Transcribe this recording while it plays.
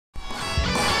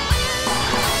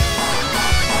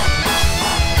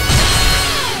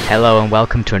Hello and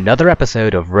welcome to another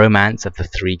episode of Romance of the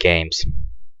Three Games.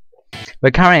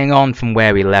 We're carrying on from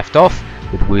where we left off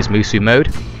with Wu's Musu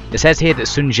mode. It says here that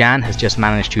Sun Jian has just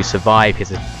managed to survive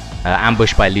his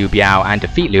ambush by Liu Biao and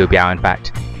defeat Liu Biao in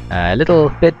fact. A little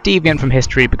bit deviant from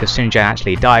history because Sun Jian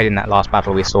actually died in that last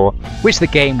battle we saw, which the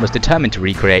game was determined to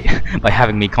recreate by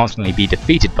having me constantly be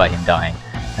defeated by him dying.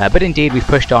 But indeed we've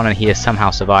pushed on and he has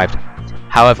somehow survived.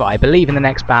 However, I believe in the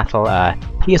next battle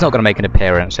he is not going to make an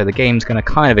appearance, so the game's going to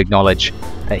kind of acknowledge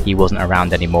that he wasn't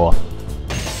around anymore.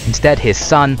 Instead, his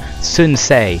son, Sun Ce,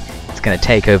 is going to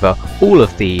take over all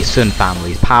of the Sun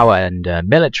family's power and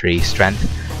military strength.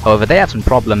 However, they have some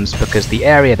problems because the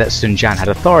area that Sun Jian had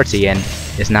authority in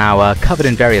is now covered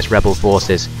in various rebel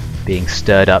forces being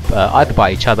stirred up either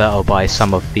by each other or by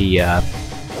some of the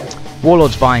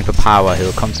warlords vying for power who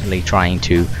are constantly trying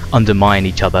to undermine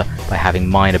each other by having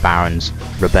minor barons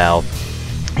rebel.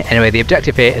 Anyway, the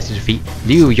objective here is to defeat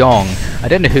Liu Yong. I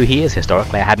don't know who he is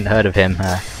historically, I hadn't heard of him.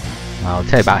 I'll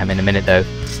tell you about him in a minute though.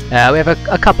 We have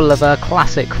a couple of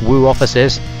classic Wu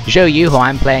officers. Zhou Yu, who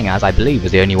I'm playing as, I believe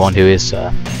is the only one who is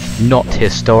not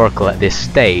historical at this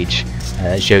stage.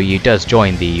 Zhou Yu does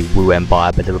join the Wu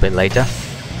Empire a little bit later.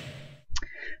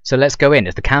 So let's go in.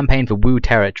 It's the campaign for Wu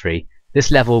territory.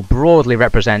 This level broadly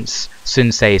represents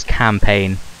Sun Ce's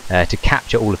campaign to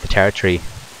capture all of the territory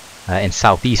in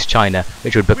southeast China,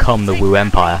 which would become the Wu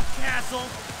Empire.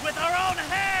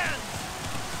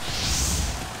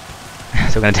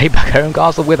 So we're going to take back our own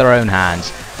castle with our own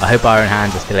hands. I hope our own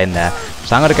hands are still in there.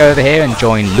 So I'm going to go over here and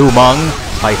join Lu Meng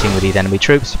fighting with these enemy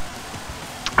troops.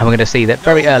 And we're going to see that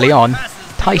very early on,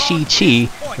 Tai Shi Chi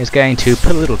is going to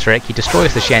pull a little trick. He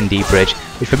destroys the Shendi bridge,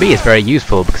 which for me is very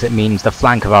useful because it means the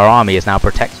flank of our army is now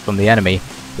protected from the enemy,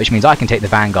 which means I can take the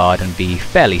vanguard and be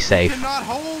fairly safe.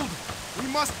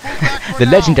 The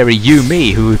legendary Yu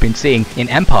Mi, who we've been seeing in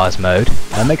Empire's mode,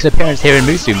 makes an appearance here in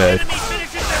Musu mode.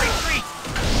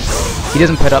 He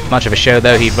doesn't put up much of a show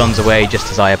though, he runs away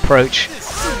just as I approach,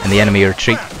 and the enemy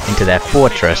retreat into their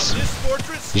fortress.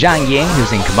 Zhang Ying,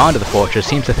 who's in command of the fortress,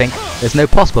 seems to think there's no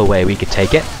possible way we could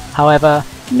take it. However,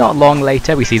 not long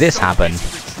later we see this happen.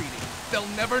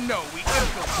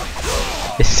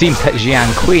 It seems that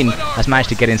Jiang Queen has managed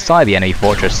to get inside the enemy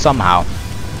fortress somehow.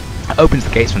 Opens the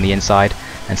gates from the inside,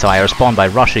 and so I respond by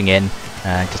rushing in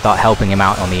to start helping him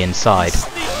out on the inside.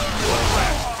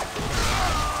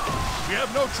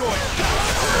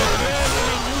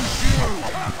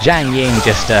 Zhang Ying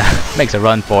just makes a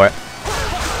run for it,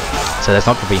 so there's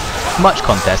not going to be much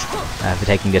contest for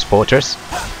taking this fortress.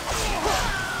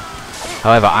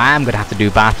 However, I am going to have to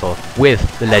do battle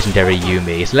with the legendary Yu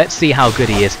Mi, so let's see how good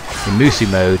he is in Musu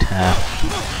mode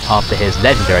after his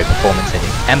legendary performance in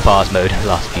Empire's mode the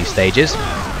last few stages.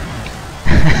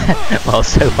 Well,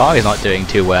 so far he's not doing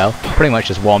too well, pretty much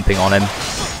just whomping on him.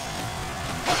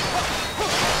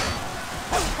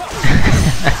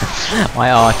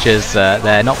 My archers,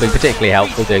 they're not being particularly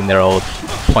helpful doing their old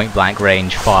point-blank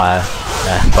range fire,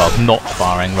 well, not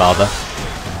firing rather.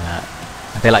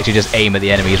 They like to just aim at the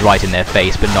enemies right in their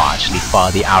face but not actually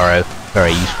fire the arrow,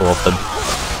 very useful of them.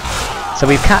 So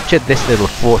we've captured this little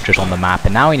fortress on the map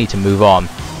and now we need to move on.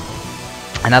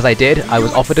 And as I did, I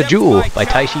was offered a duel by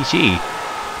Tai Shi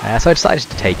Chi, so I decided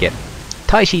to take it.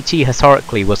 Tai Shi Chi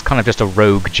historically was kind of just a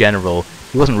rogue general.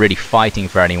 He wasn't really fighting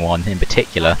for anyone in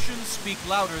particular.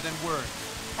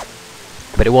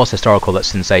 But it was historical that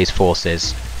Sun Ce's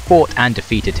forces fought and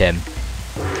defeated him.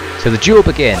 So the duel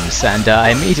begins, and I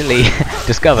immediately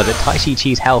discover that Tai Shi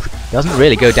Chi's health doesn't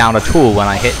really go down at all when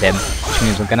I hit him, which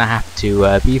means I'm going to have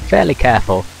to be fairly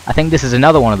careful. I think this is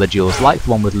another one of the duels, like the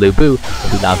one with Lu Bu,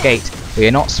 Hu Lao Gate, where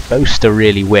you're not supposed to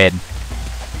really win.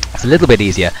 It's a little bit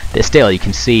easier, but still you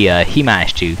can see he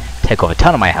managed to take off a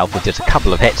ton of my health with just a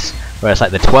couple of hits, whereas like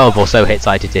the 12 or so hits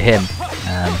I did to him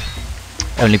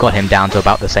only got him down to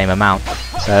about the same amount.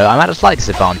 So I'm at a slight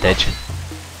disadvantage.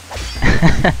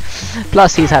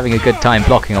 Plus he's having a good time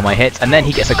blocking on my hits, and then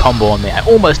he gets a combo on me. I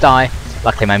almost die.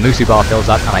 Luckily my Musu bar fills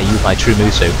up and I use my True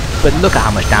Musu. But look at how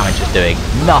much damage it's doing.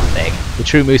 Nothing. The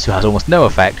True Musu has almost no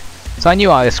effect. So I knew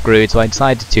I was screwed, so I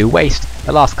decided to waste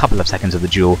the last couple of seconds of the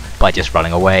duel by just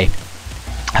running away.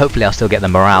 Hopefully I'll still get the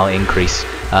morale increase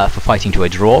for fighting to a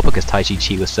draw because Tai Shi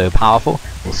Chi was so powerful.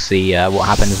 We'll see what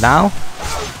happens now.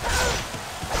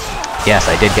 Yes,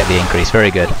 I did get the increase.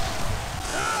 Very good.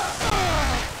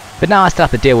 But now I still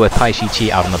have to deal with Tai Shi Chi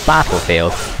out on the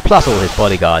battlefield, plus all his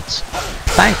bodyguards.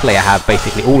 Thankfully I have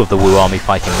basically all of the Wu army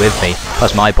fighting with me,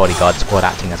 plus my bodyguard squad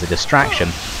acting as a distraction.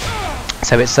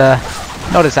 So it's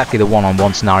not exactly the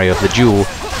one-on-one scenario of the duel,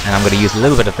 and I'm going to use a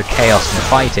little bit of the chaos and the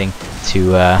fighting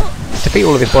to defeat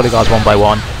all of his bodyguards one by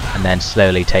one, and then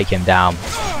slowly take him down.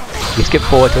 We skip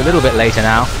forward to a little bit later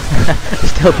now.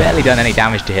 Still barely done any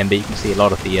damage to him, but you can see a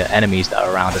lot of the enemies that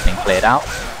are around have been cleared out.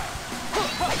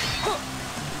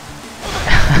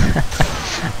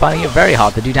 Finding it very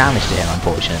hard to do damage to him,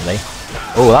 unfortunately.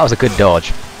 Oh, that was a good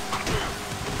dodge.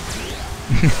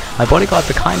 My bodyguards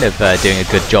are kind of doing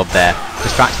a good job there,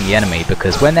 distracting the enemy,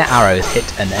 because when their arrows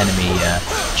hit an enemy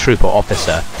trooper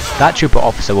officer, that trooper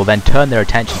officer will then turn their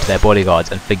attention to their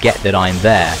bodyguards and forget that I'm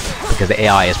there, because the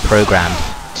AI is programmed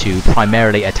to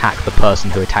primarily attack the person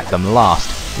who attacked them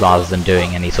last, rather than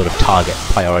doing any sort of target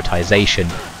prioritization,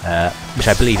 which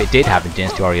I believe it did have in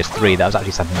Dynasty Warriors 3. That was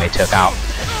actually something they took out.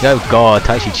 Oh god,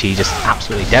 Tai Chi just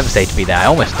absolutely devastated me there. I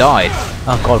almost died.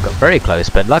 Oh god, got very close,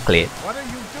 but luckily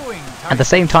at the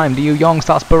same time, Liu Yong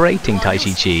starts berating Tai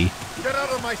Chi.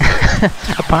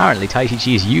 Apparently, Tai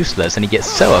Chi is useless, and he gets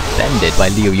so offended by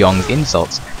Liu Yong's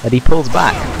insults that he pulls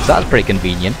back. So that's pretty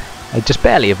convenient. I just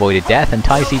barely avoided death, and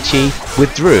Tai Chi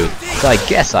withdrew. So I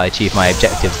guess I achieved my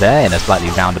objectives there in a slightly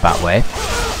roundabout way.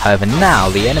 However, now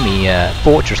the enemy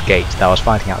fortress gates that I was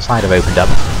fighting outside have opened up,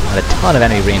 and a ton of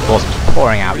enemy reinforcements are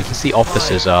pouring out. You can see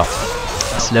officers are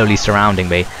slowly surrounding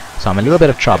me, so I'm in a little bit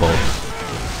of trouble.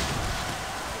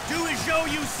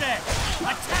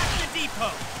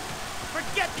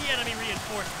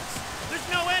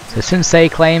 So Sun Ce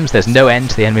claims there's no end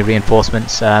to the enemy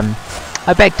reinforcements.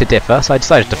 I beg to differ, so I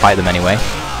decided to fight them anyway.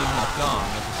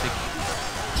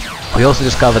 We also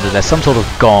discovered that there's some sort of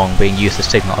gong being used to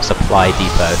signal a supply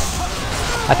depot.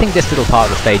 I think this little part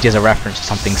of the stage is a reference to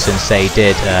something Sun Ce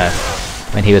did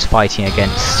when he was fighting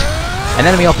against an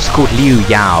enemy officer called Liu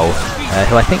Yao,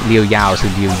 who I think Liu Yao is who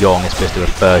Liu Yong is supposed to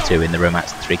refer to in the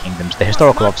Romance of the Three Kingdoms. The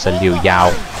historical officer Liu Yao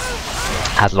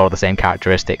has a lot of the same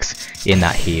characteristics in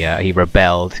that he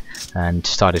rebelled and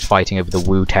started fighting over the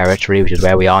Wu territory, which is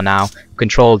where we are now,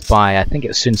 controlled by, I think it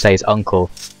was Sun Ce's uncle,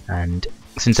 and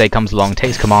Sun Ce comes along,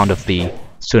 takes command of the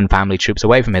Sun family troops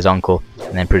away from his uncle,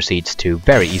 and then proceeds to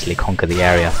very easily conquer the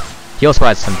area. He also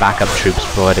had some backup troops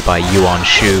provided by Yuan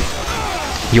Shu.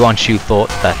 Yuan Shu thought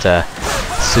that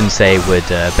Sun Ce would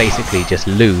basically just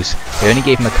lose. They only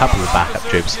gave him a couple of backup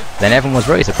troops. Then everyone was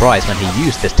very surprised when he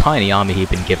used this tiny army he'd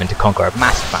been given to conquer a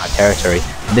massive amount of territory,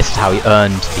 and this is how he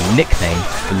earned the nickname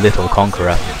the Little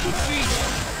Conqueror.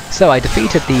 So I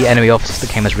defeated the enemy officers that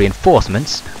came as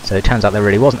reinforcements, so it turns out there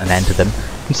really wasn't an end to them.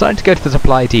 I decided to go to the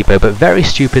supply depot, but very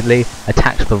stupidly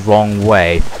attacked the wrong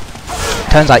way.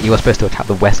 Turns out you were supposed to attack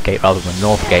the west gate rather than the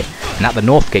north gate, and at the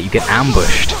north gate you get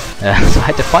ambushed. So I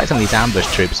had to fight some of these ambush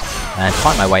troops and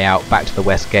fight my way out back to the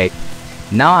west gate.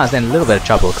 Now I was in a little bit of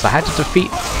trouble because I had to defeat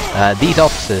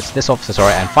this officer,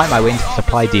 and fight my way into the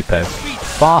supply depot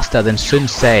faster than Sun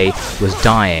Ce was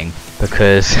dying,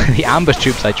 because the ambush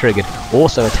troops I triggered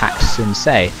also attacked Sun Ce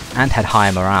and had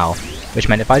higher morale, which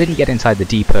meant if I didn't get inside the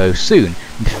depot soon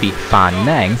and defeat Fan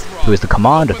Neng, who is the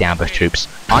commander of the ambush troops,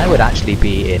 I would actually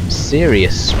be in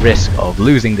serious risk of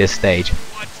losing this stage.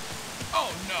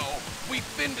 Oh no,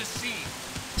 we've been deceived.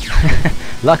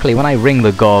 Luckily, when I ring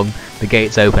the gong, the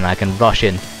gates open, I can rush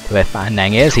in to where Fan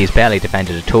Neng is. He's barely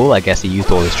defended at all. I guess he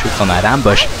used all his troops on that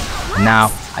ambush, and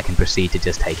now I can proceed to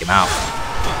just take him out.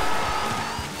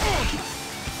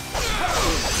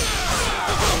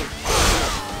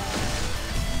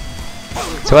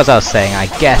 So as I was saying, I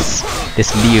guess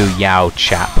this Liu Yao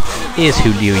chap is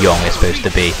who Liu Yong is supposed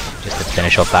to be, just to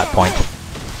finish off that point.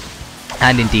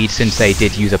 And indeed, Sun Ce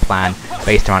did use a plan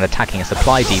based around attacking a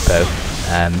supply depot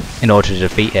in order to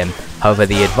defeat him. However,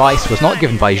 the advice was not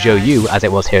given by Zhou Yu, as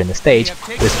it was here in the stage.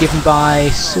 It was given by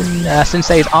Sun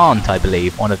Ce's aunt, I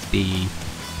believe, one of the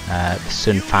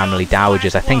Sun family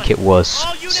dowagers. I think it was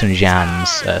Sun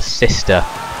Jian's sister.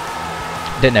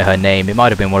 I don't know her name. It might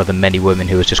have been one of the many women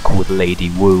who was just called Lady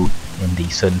Wu in the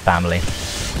Sun family.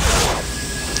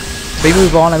 So we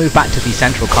move on. I moved back to the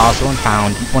central castle and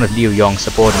found one of Liu Yong's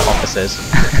subordinate officers.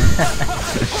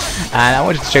 And I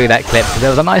wanted to show you that clip because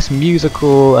there was a nice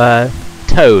musical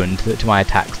tone to my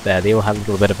attacks there. They all had a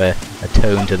little bit of a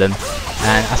tone to them.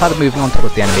 And I started moving on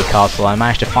towards the enemy castle. I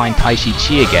managed to find Tai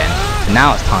Chi again. So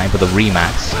now it's time for the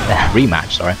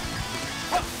rematch. Sorry.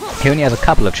 He only has a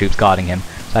couple of troops guarding him,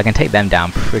 so I can take them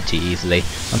down pretty easily.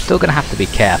 I'm still going to have to be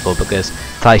careful because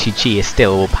Tai Chi is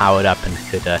still all powered up and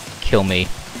could kill me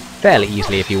fairly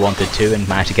easily if he wanted to and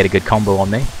manage to get a good combo on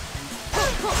me.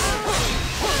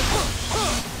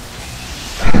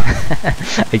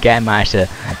 Again, managed to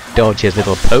dodge his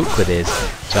little poke with his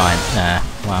giant,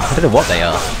 well, I don't know what they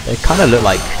are. They kind of look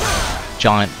like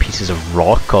giant pieces of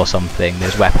rock or something,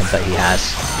 those weapons that he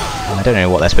has. And I don't know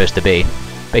what they're supposed to be.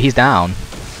 But he's down.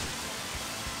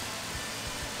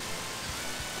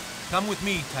 Come with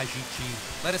me, Tai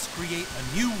Chi. Let us create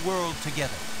a new world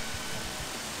together.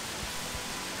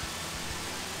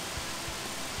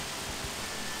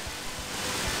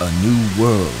 A new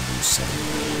world, you say?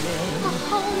 A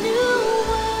whole new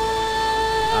world.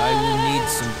 I will need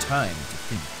some time to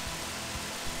think.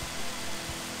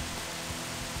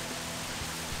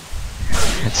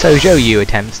 So Zhou Yu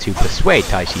attempts to persuade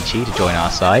Tai Chi to join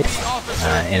our side,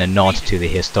 in a nod to the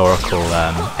historical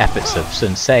efforts of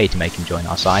Sun Ce to make him join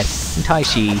our side, and Tai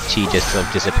Chi just sort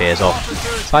of disappears off.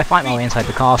 So I fight my way inside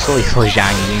the castle. He saw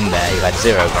Zhang Ying there, who had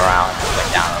 0 morale and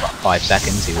went down in about 5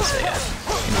 seconds. He was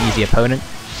an easy opponent.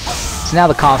 So now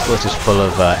the castle is just full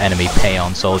of enemy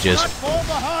Paeon soldiers.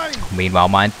 Meanwhile,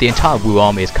 the entire Wu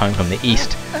army is coming from the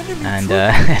east, and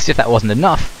as if that wasn't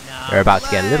enough, we're about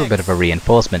to get a little bit of a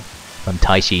reinforcement from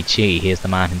Tai Chi. Here's the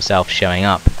man himself showing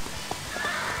up.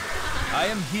 I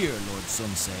am here, Lord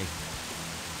Sun Ce.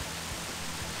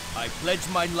 I pledge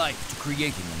my life to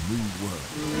creating a new world.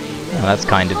 Well, that's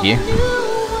kind of you.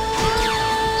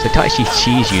 So Tai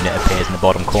Chi's unit appears in the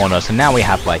bottom corner, so now we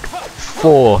have like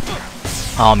 4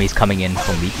 armies coming in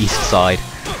from the east side,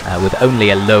 with only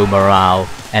a low morale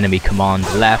enemy command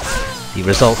left. The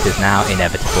result is now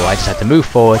inevitable. I just have to move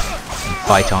forward and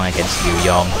fight on against Liu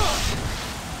Yong.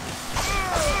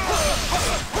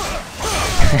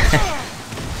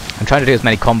 I'm trying to do as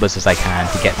many combos as I can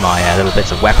to get my little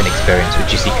bits of weapon experience,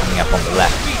 which you see coming up on the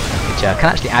left, which can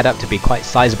actually add up to be quite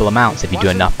sizable amounts if you do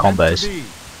enough combos.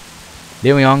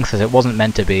 Liu Yong says it wasn't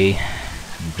meant to be,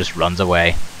 and just runs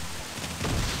away.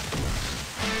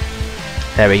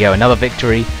 There we go, another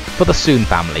victory for the Sun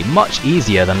family, much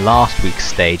easier than last week's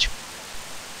stage.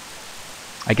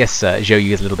 I guess Zhou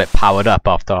Yu is a little bit powered up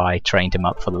after I trained him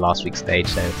up for the last week's stage,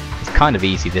 so it's kind of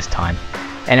easy this time.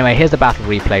 Anyway, here's the battle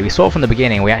replay. We saw from the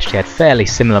beginning we actually had fairly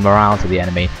similar morale to the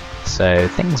enemy, so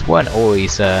things weren't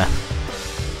always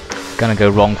gonna go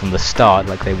wrong from the start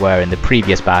like they were in the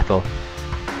previous battle.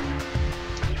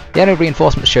 The enemy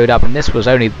reinforcements showed up, and this was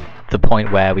only the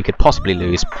point where we could possibly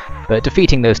lose, but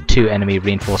defeating those 2 enemy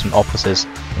reinforcement officers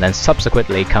and then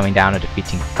subsequently coming down and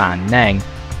defeating Fan Neng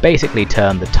basically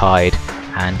turned the tide,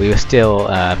 and we were still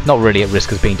not really at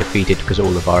risk of being defeated because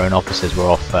all of our own officers were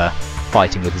off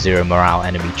fighting with 0 morale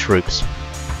enemy troops.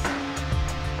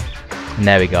 And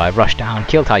there we go, I rushed down,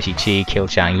 killed Tai Chi, killed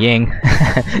Zhang Ying,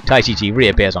 Tai Chi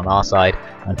reappears on our side,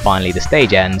 and finally the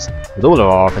stage ends with all of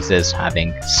our officers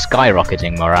having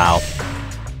skyrocketing morale.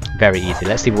 Very easy.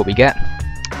 Let's see what we get.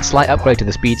 A slight upgrade to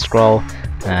the speed scroll,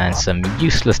 and some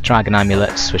useless dragon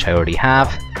amulets, which I already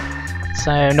have.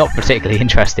 So not particularly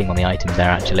interesting on the items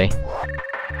there actually.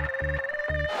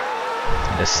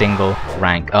 And a single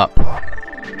rank up.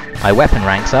 My weapon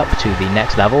ranks up to the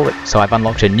next level, so I've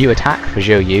unlocked a new attack for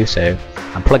Zhou Yu, so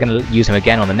I'm probably going to use him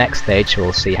again on the next stage, so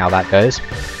we'll see how that goes.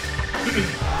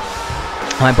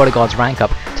 My bodyguards rank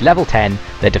up to level 10,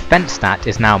 their defense stat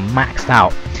is now maxed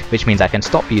out, which means I can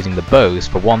stop using the bows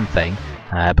for one thing,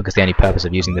 because the only purpose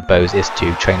of using the bows is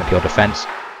to train up your defense.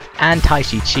 And Tai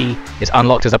Chi is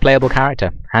unlocked as a playable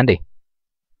character. Handy.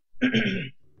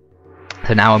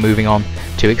 So now we're moving on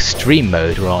to extreme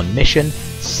mode. We're on mission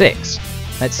 6.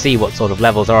 Let's see what sort of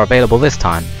levels are available this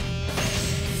time.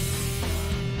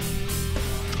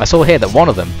 I saw here that one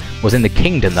of them was in the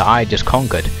kingdom that I just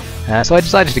conquered, so I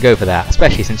decided to go for that,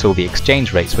 especially since all the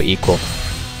exchange rates were equal.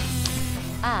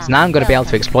 So now I'm going to be able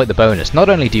to exploit the bonus. Not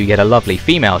only do you get a lovely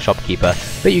female shopkeeper,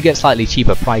 but you get slightly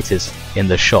cheaper prices in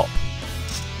the shop.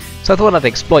 So I thought I'd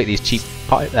exploit these cheap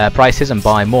prices and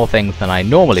buy more things than I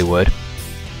normally would.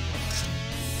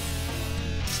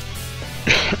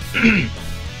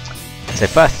 So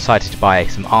first I decided to buy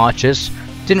some archers.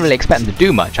 Didn't really expect them to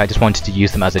do much, I just wanted to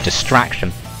use them as a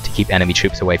distraction to keep enemy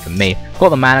troops away from me. Got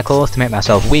the manacles to make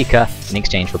myself weaker in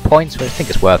exchange for points, which I think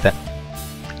is worth it.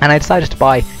 And I decided to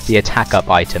buy the attack up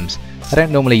items. I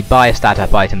don't normally buy stat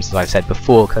up items, as I've said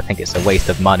before, because I think it's a waste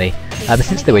of money, but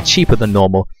since they were cheaper than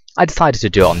normal, I decided to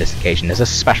do it on this occasion as a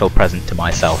special present to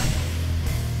myself.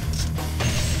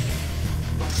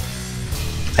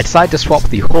 I decided to swap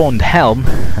the horned helm,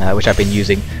 which I've been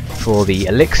using, for the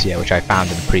elixir which I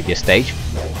found in the previous stage,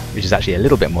 which is actually a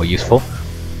little bit more useful.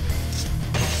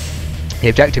 The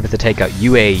objective is to take out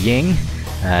Yue Ying,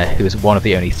 who is one of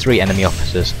the only 3 enemy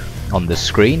officers on the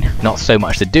screen. Not so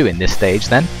much to do in this stage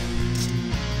then.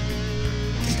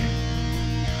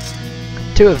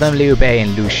 2 of them, Liu Bei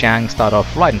and Lu Shang, start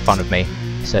off right in front of me,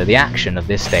 so the action of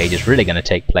this stage is really going to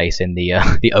take place in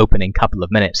the opening couple of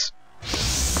minutes.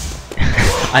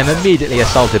 I'm immediately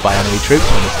assaulted by enemy troops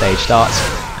when the stage starts,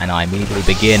 and I immediately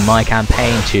begin my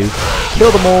campaign to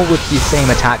kill them all with the same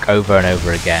attack over and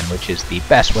over again, which is the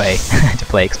best way to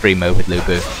play extreme mode with Lu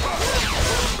Bu.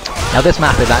 Now this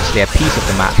map is actually a piece of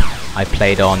the map I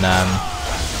played on,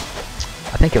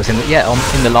 I think it was in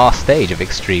the last stage of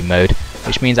extreme mode,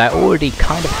 which means I already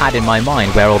kind of had in my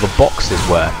mind where all the boxes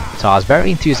were. So I was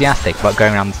very enthusiastic about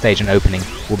going around the stage and opening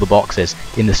all the boxes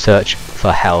in the search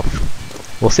for health.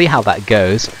 We'll see how that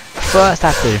goes. First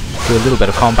I have to do a little bit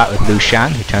of combat with Liu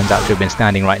Yong, who turns out to have been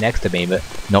standing right next to me but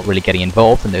not really getting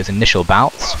involved in those initial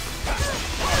bouts.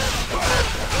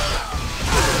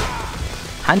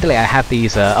 Handily I have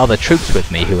these other troops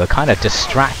with me who are kind of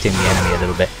distracting the enemy a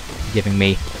little bit, giving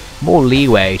me more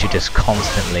leeway to just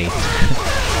constantly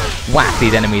whack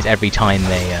these enemies every time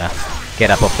they get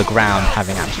up off the ground,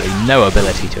 having absolutely no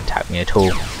ability to attack me at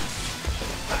all.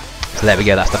 So there we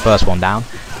go, that's the first one down.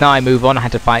 Now I move on, I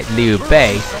had to fight Liu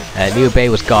Bei. Liu Bei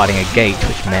was guarding a gate,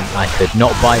 which meant I could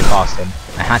not bypass him.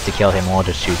 I had to kill him in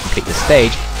order to complete the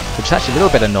stage, which is actually a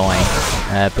little bit annoying,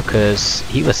 because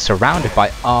he was surrounded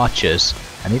by archers,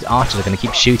 and these archers are going to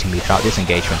keep shooting me throughout this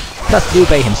engagement. Plus Liu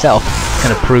Bei himself is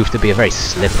going to prove to be a very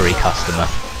slippery customer.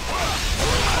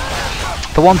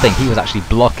 For one thing, he was actually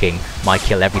blocking my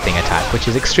kill everything attack, which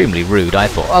is extremely rude. I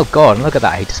thought, oh god, look at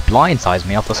that, he just blindsides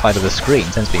me off the side of the screen,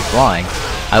 sends me flying.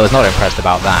 I was not impressed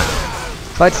about that.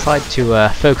 So I decided to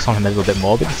focus on him a little bit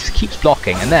more, but he just keeps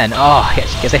blocking, and then, oh, he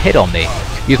actually gets a hit on me.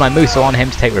 Use my Musu on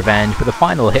him to take revenge, but the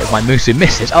final hit of my Musu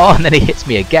misses. Oh, and then he hits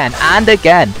me again, and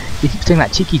again! He keeps doing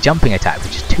that cheeky jumping attack,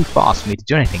 which is too fast for me to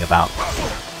do anything about.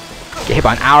 Get hit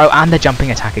by an arrow and the jumping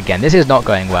attack again. This is not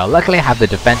going well. Luckily I have the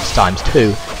defense times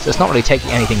 2, so it's not really taking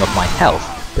anything off my health,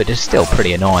 but it's still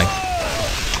pretty annoying.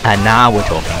 And now we're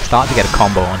talking. Start to get a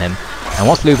combo on him, and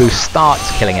once Lu Bu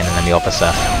starts killing an enemy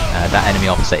officer, that enemy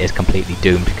officer is completely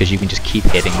doomed, because you can just keep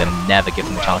hitting them and never give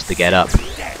them a chance to get up.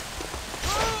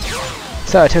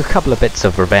 So I took a couple of bits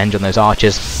of revenge on those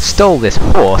archers, stole this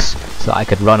horse so that I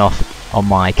could run off on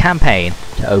my campaign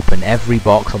to open every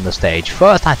box on the stage.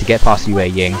 First I had to get past Yue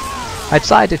Ying. I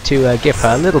decided to give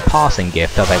her a little passing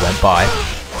gift as I went by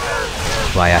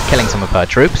killing some of her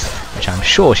troops, which I'm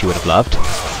sure she would have loved.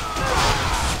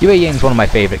 Yue Ying's one of my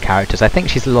favourite characters. I think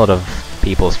she's a lot of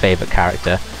people's favourite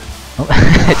character.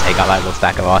 Take out that little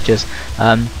stack of archers.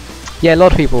 Yeah, a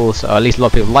lot of people, or at least a lot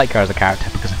of people like her as a character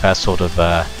because of her sort of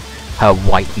her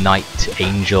white knight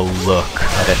angel look.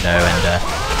 I don't know,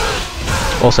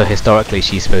 and also historically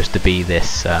she's supposed to be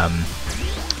this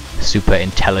super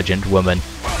intelligent woman.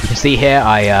 You can see here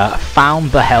I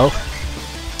found the health.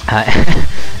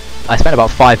 I spent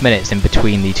about 5 minutes in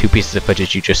between the two pieces of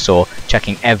footage you just saw,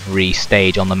 checking every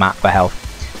stage on the map for health.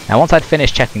 Now once I'd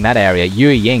finished checking that area, Yue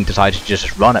Ying decided to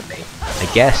just run at me. I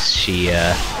guess she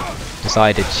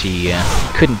decided she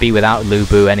couldn't be without Lu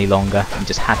Bu any longer and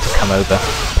just had to come over,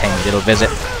 pay me a little visit.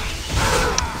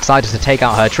 Decided to take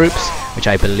out her troops, which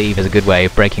I believe is a good way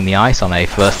of breaking the ice on a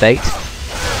first date.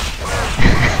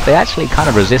 They actually kind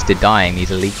of resisted dying, these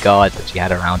elite guards that she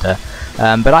had around her.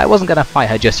 But I wasn't going to fight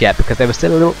her just yet because there were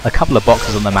still a couple of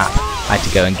boxes on the map I had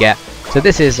to go and get. So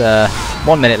this is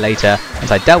 1 minute later.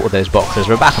 Once I dealt with those boxes,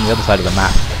 we're back on the other side of the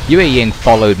map. Yue Ying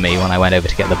followed me when I went over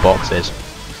to get the boxes.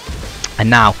 And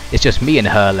now it's just me and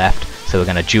her left, so we're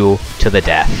going to duel to the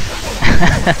death.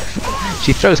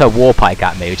 She throws her war pike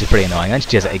at me, which is pretty annoying, and she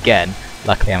does it again.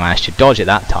 Luckily I managed to dodge it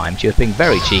that time. She was being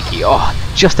very cheeky. Oh,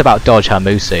 just about dodge her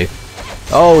Musu.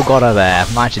 Oh, got her there.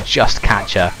 Managed to just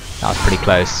catch her. That was pretty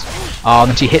close. Oh, and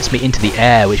then she hits me into the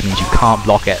air, which means you can't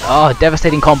block it. Oh,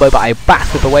 devastating combo, but I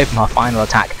backflip away from her final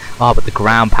attack. Oh, but the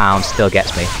ground pound still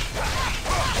gets me.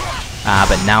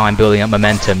 But now I'm building up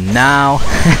momentum. Now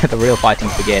the real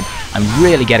fighting's begin. I'm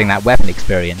really getting that weapon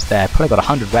experience there. Probably got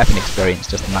 100 weapon experience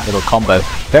just in that little combo.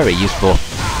 Very useful.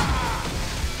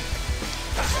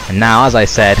 And now, as I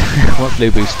said, once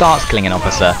Lu Bu starts killing an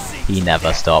officer, he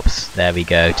never stops. There we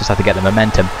go. Just have to get the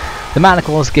momentum. The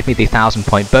manacles give me the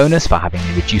 1000-point bonus for having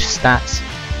the reduced stats,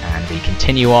 and we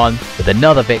continue on with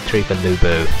another victory for Lu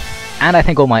Bu. And I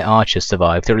think all my archers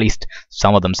survived, or at least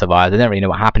some of them survived. I don't really know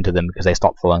what happened to them because they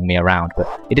stopped following me around, but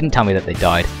it didn't tell me that they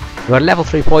died. We got a level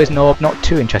 3 poison orb, not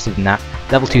too interested in that.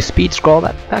 Level 2 speed scroll,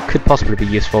 that could possibly be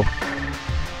useful.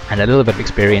 And a little bit of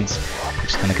experience,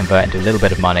 which is going to convert into a little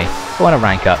bit of money. I want to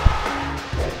rank up.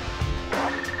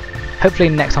 Hopefully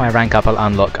next time I rank up I'll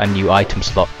unlock a new item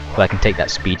slot so I can take that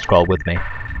speed scroll with me.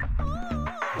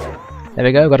 There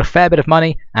we go, got a fair bit of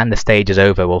money, and the stage is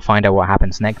over. We'll find out what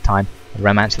happens next time. The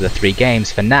romance of the 3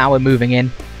 games. For now we're moving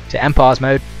in to Empires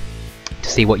mode to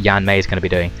see what Yanmei is going to be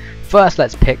doing. First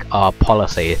let's pick our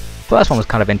policy. First one was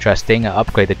kind of interesting,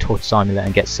 upgrade the tortoise amulet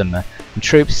and get some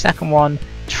troops. Second one,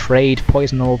 trade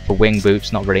poison orb for wing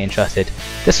boots, not really interested.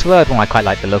 This third one I quite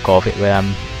like the look of. It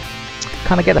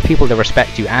kind of get the people to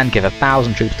respect you and give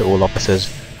 1,000 troops to all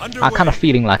officers. I'm kind of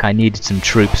feeling like I needed some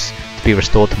troops to be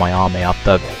restored to my army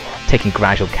after taking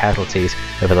gradual casualties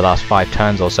over the last 5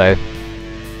 turns or so.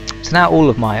 So now all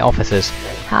of my officers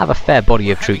have a fair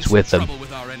body of troops with them.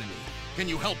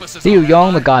 Liu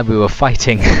Yong, the guy we were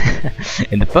fighting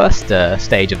in the first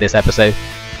stage of this episode,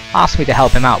 asked me to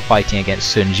help him out fighting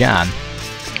against Sun Jian.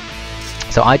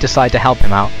 So I decided to help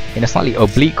him out in a slightly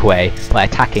oblique way by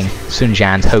attacking Sun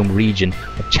Jian's home region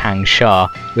of Changsha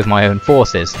with my own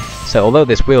forces. So although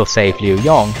this will save Liu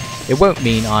Yong, it won't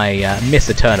mean I miss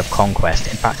a turn of conquest.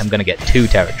 In fact, I'm going to get 2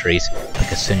 territories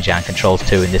because Sun Jian controls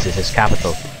 2 and this is his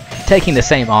capital. Taking the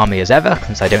same army as ever,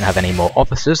 since I don't have any more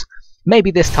officers.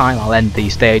 Maybe this time I'll end the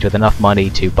stage with enough money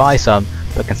to buy some,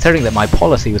 but considering that my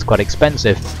policy was quite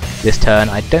expensive this turn,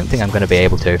 I don't think I'm going to be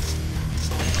able to.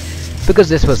 Because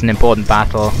this was an important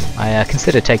battle, I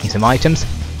considered taking some items.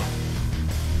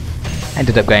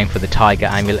 Ended up going for the Tiger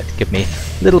Amulet to give me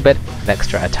a little bit of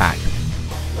extra attack.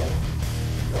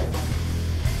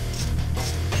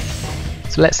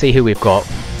 So let's see who we've got.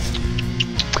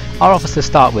 Our officers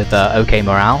start with OK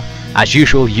morale. As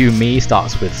usual, Yanmei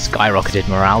starts with skyrocketed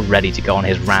morale, ready to go on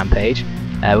his rampage.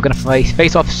 We're going to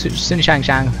face off Sun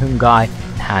Shangshang, Hun Gai,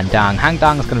 and Han Dang. Han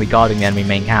Dang is going to be guarding the enemy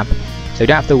main camp, so you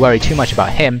don't have to worry too much about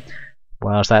him.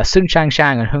 Whereas Sun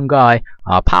Shangshang and Hun Gai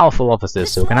are powerful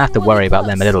officers, so we're going to have to worry about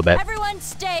them a little bit. Everyone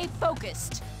stay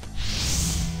focused.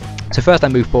 So first I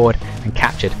moved forward and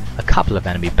captured a couple of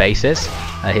enemy bases.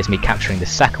 Here's me capturing the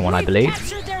second one, I believe.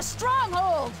 Captured their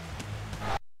stronghold.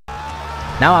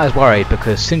 Now I was worried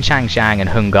because Sun Shangshang and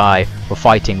Hun Gai were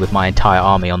fighting with my entire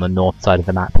army on the north side of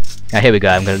the map. Now here we go,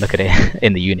 I'm going to look at it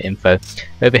in the unit info.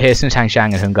 Over here Sun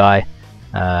Shangshang and Hun Gai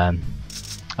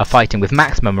are fighting with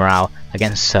maximum morale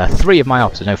against 3 of my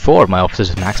officers, no 4 of my officers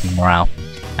with maximum morale.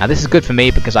 Now this is good for me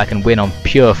because I can win on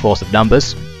pure force of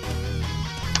numbers.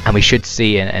 And we should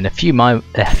see in a few moments,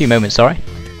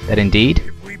 that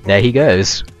indeed, there he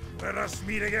goes. Let us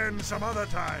meet again some other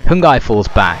time. Hun Gai falls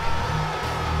back.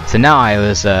 So now I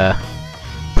was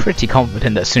pretty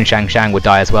confident that Sun Shangshang would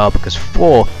die as well because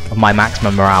 4 of my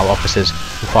maximum morale officers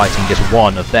were fighting just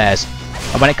 1 of theirs.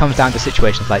 And when it comes down to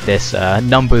situations like this,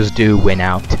 numbers do win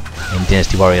out in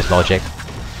Dynasty Warriors logic.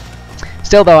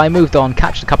 Still though, I moved on,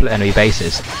 captured a couple of enemy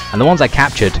bases, and the ones I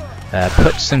captured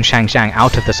put Sun Shangshang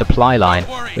out of the supply line,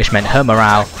 which meant her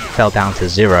morale fell down to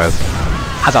 0.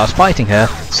 As I was fighting her,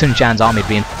 Sun Jian's army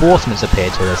reinforcements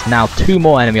appeared, so there's now 2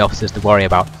 more enemy officers to worry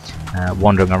about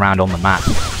wandering around on the map.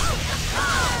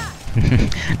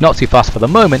 Not too fast for the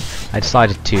moment, I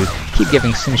decided to keep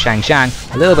giving Sun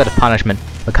Shangshang a little bit of punishment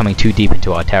for coming too deep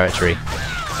into our territory.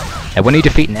 Now, when you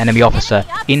defeat an enemy officer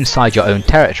inside your own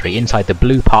territory, inside the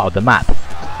blue part of the map,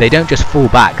 they don't just fall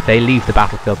back, they leave the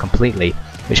battlefield completely,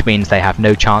 which means they have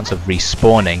no chance of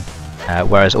respawning,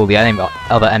 whereas all the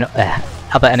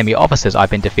other enemy officers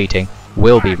I've been defeating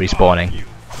will be respawning.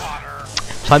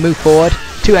 So I moved forward,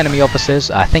 2 enemy officers,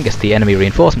 I think it's the enemy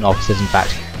reinforcement officers in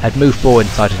fact, had moved forward and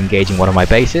started engaging one of my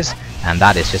bases, and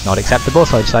that is just not acceptable,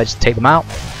 so I decided to take them out.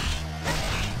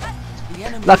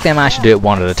 Luckily I managed to do it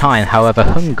 1 at a time, however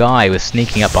Hun Gai was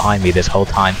sneaking up behind me this whole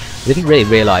time. I didn't really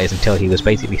realise until he was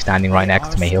basically standing right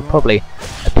next to me. He'll probably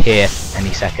appear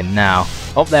any second now.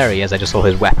 Oh, there he is, I just saw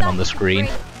his weapon on the screen.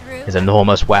 His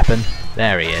enormous weapon.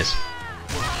 There he is.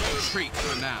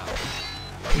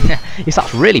 He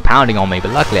starts really pounding on me, but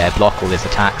luckily I block all his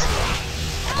attacks.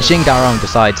 Xing Darong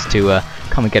decides to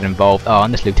come and get involved. Oh,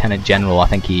 and this Lieutenant General, I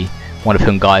think one of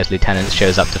Hun Gai's lieutenants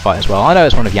shows up to fight as well. I know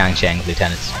it's one of Yang Sheng's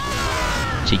lieutenants.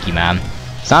 Cheeky man.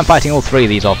 So I'm fighting all 3 of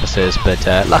these officers, but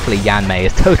luckily Yanmei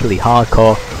is totally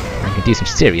hardcore and can do some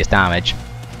serious damage.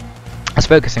 I was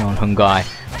focusing on Hun Gai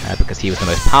because he was the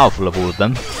most powerful of all of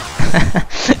them.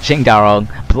 Xing Darong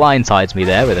blindsides me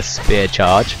there with a spear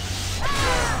charge.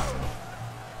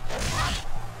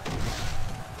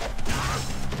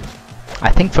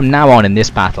 I think from now on in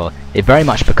this battle, it very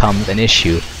much becomes an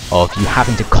issue of you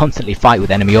having to constantly fight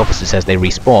with enemy officers as they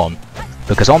respawn.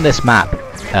 Because on this map,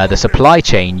 the supply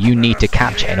chain you need to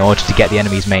capture in order to get the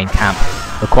enemy's main camp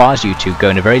requires you to go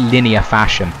in a very linear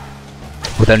fashion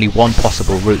with only one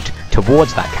possible route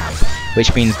towards that camp,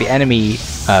 which means the enemy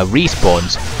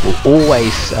respawns will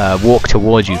always walk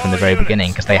towards you from the very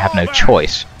beginning because they have no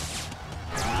choice.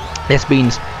 This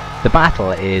means the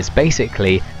battle is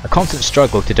basically a constant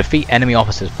struggle to defeat enemy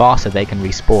officers faster they can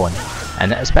respawn,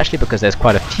 and especially because there's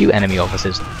quite a few enemy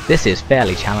officers, this is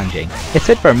fairly challenging. It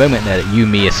said for a moment there that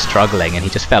Yanmei is struggling and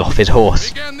he just fell off his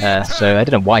horse, so I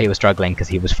don't know why he was struggling because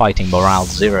he was fighting morale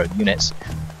 0 units.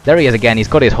 There he is again, he's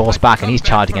got his horse back and he's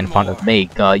charging in front of me.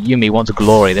 Yanmei wants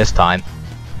glory this time.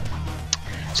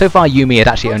 So far Yanmei had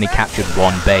actually only captured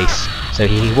 1 base, so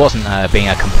he wasn't being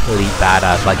a complete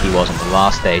badass like he was on the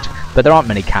last stage, but there aren't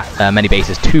many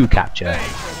bases to capture,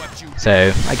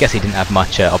 so I guess he didn't have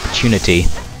much opportunity.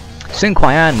 Sun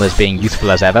Quan was being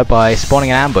useful as ever by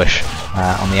spawning an ambush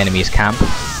on the enemy's camp.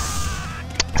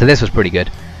 So this was pretty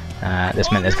good.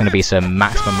 This meant there's going to be some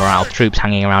maximum morale troops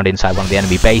hanging around inside one of the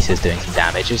enemy bases doing some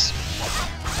damages.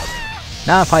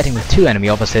 Now I'm fighting with 2 enemy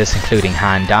officers, including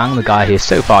Han Zhong, the guy who's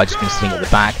so far just been sitting at the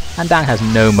back. Han Zhong has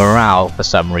no morale for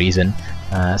some reason,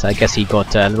 so I guess he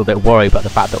got a little bit worried about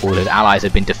the fact that all his allies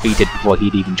had been defeated before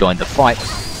he'd even joined the fight.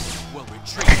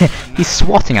 He's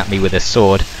swatting at me with his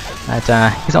sword, but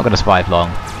he's not going to survive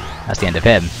long. That's the end of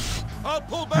him.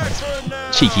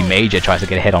 Cheeky Major tries to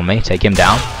get a hit on me, take him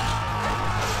down.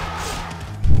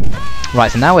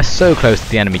 Right, so now we're so close to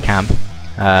the enemy camp.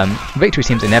 Victory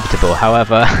seems inevitable,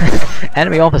 however,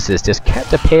 enemy officers just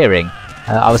kept appearing.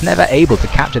 I was never able to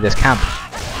capture this camp,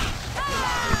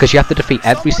 because you have to defeat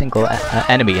every single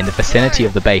enemy in the vicinity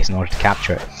of the base in order to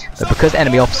capture it. But because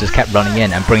enemy officers kept running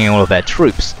in and bringing all of their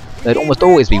troops, there'd almost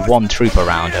always be one troop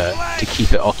around to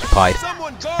keep it occupied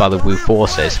by the Wu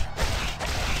forces.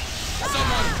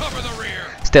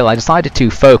 Still, I decided to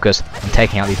focus on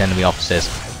taking out these enemy officers.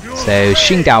 So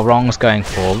Xing Daorong's going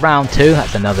for round 2,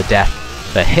 that's another death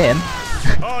for him.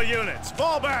 All units,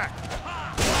 fall back.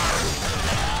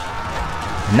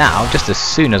 Now, just as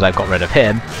soon as I've got rid of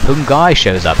him, Hun Gai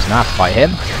shows up, so now I have to fight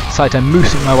him. So I'm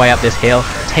moosing my way up this hill,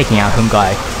 taking out Hun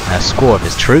Gai and a score of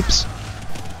his troops.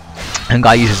 Hun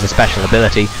Gai uses a special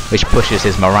ability which pushes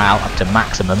his morale up to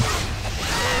maximum.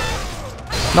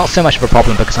 Not so much of a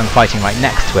problem because I'm fighting right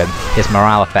next to him. His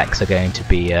morale effects are going to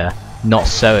be not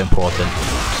so important.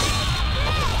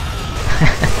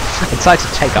 I decided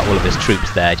to take out all of his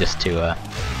troops there just to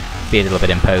be a little bit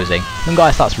imposing. Hun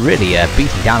Gai starts really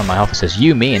beating down on my officers.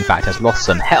 Yue Ying, in fact, has lost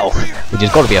some health, which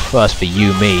has got to be a first for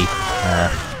Yue Ying.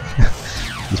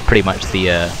 He's pretty much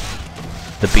the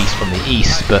beast from the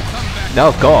east, but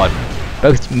oh god,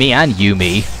 both me and Yue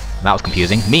Ying, that was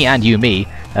confusing, me and Yue Ying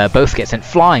both get sent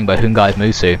flying by Hun Gai's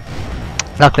Musu.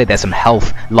 Luckily there's some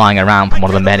health lying around from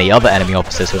one of the many other enemy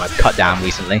officers who I've cut down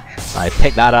recently, so I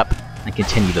pick that up and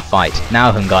continue the fight.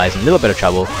 Now Hun Gai is in a little bit of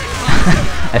trouble.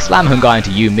 I slam Hun Gai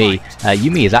into Yue Ying.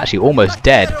 Yue Ying is actually almost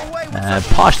dead.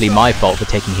 Partially my fault for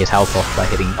taking his health off by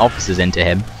hitting officers into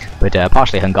him, but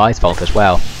partially Hun Gai's fault as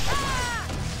well.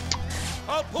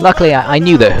 Luckily I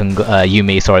knew that Yue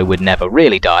Ying would never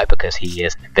really die because he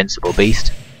is an invincible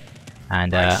beast.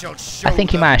 And I think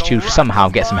he managed to somehow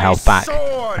get some health back.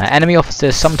 Enemy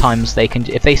officers, sometimes they can,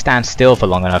 if they stand still for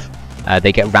long enough,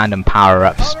 they get random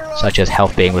power-ups, such as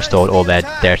health being restored or their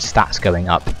stats going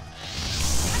up.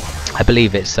 I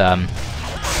believe it's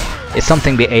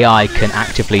something the AI can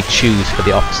actively choose for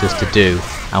the officers to do,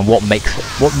 and what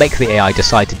makes the AI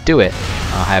decide to do it,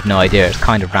 I have no idea. It's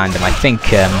kind of random. I think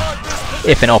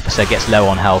if an officer gets low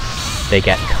on health, they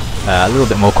get a little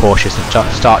bit more cautious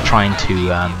and start trying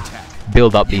to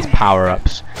build up these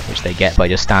power-ups, which they get by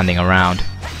just standing around.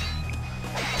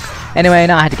 Anyway,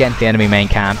 now I had to get into the enemy main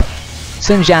camp.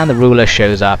 Sun Jian, the ruler,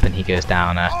 shows up and he goes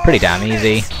down pretty damn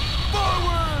easy.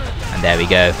 And there we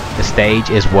go. The stage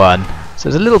is won. So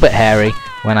it was a little bit hairy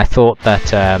when I thought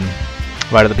that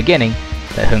right at the beginning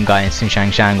that Hun Gai and Sun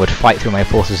Xiangxiang would fight through my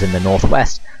forces in the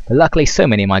northwest. But luckily so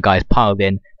many of my guys piled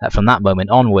in that from that moment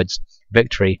onwards,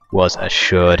 victory was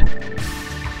assured.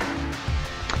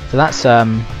 So that's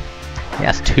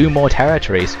yes, 2 more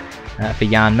territories for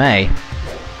Yanmei.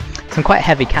 Some quite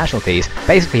heavy casualties,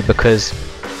 basically because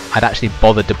I'd actually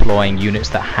bothered deploying units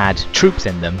that had troops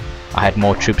in them. I had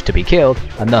more troops to be killed,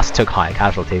 and thus took higher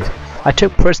casualties. I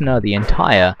took prisoner the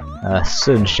entire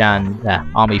Sun Shan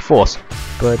army force,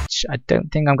 but I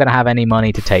don't think I'm going to have any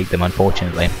money to take them,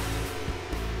 unfortunately.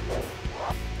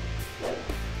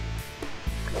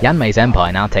 Yanmei's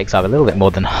empire now takes up a little bit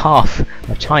more than half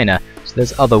of China, so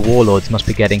those other warlords must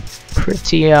be getting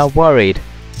pretty worried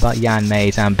about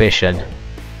Yanmei's ambition.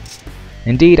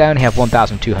 Indeed, I only have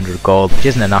 1,200 gold, which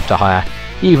isn't enough to hire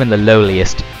even the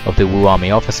lowliest of the Wu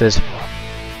army officers.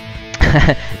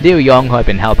 Liu Yong, who I've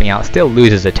been helping out, still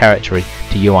loses a territory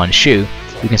to Yuan Shu.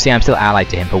 You can see I'm still allied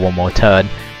to him for one more turn.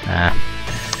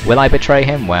 Will I betray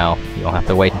him? Well, you'll have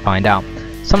to wait and find out.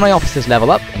 Some of my officers level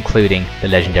up, including the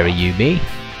legendary Yue Ying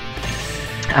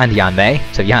and Yanmei,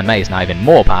 so Yanmei is now even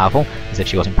more powerful, as if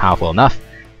she wasn't powerful enough,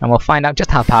 and we'll find out just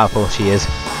how powerful she is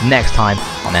next time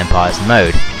on Empires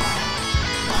Mode.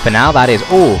 For now, that is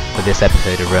all for this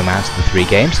episode of Romance of the 3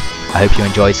 Games. I hope you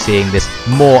enjoyed seeing this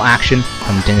more action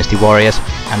from Dynasty Warriors,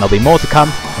 and there'll be more to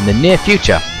come in the near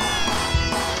future.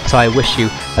 So I wish you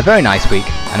a very nice week,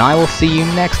 and I will see you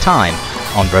next time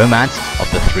on Romance of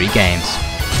the 3 Games.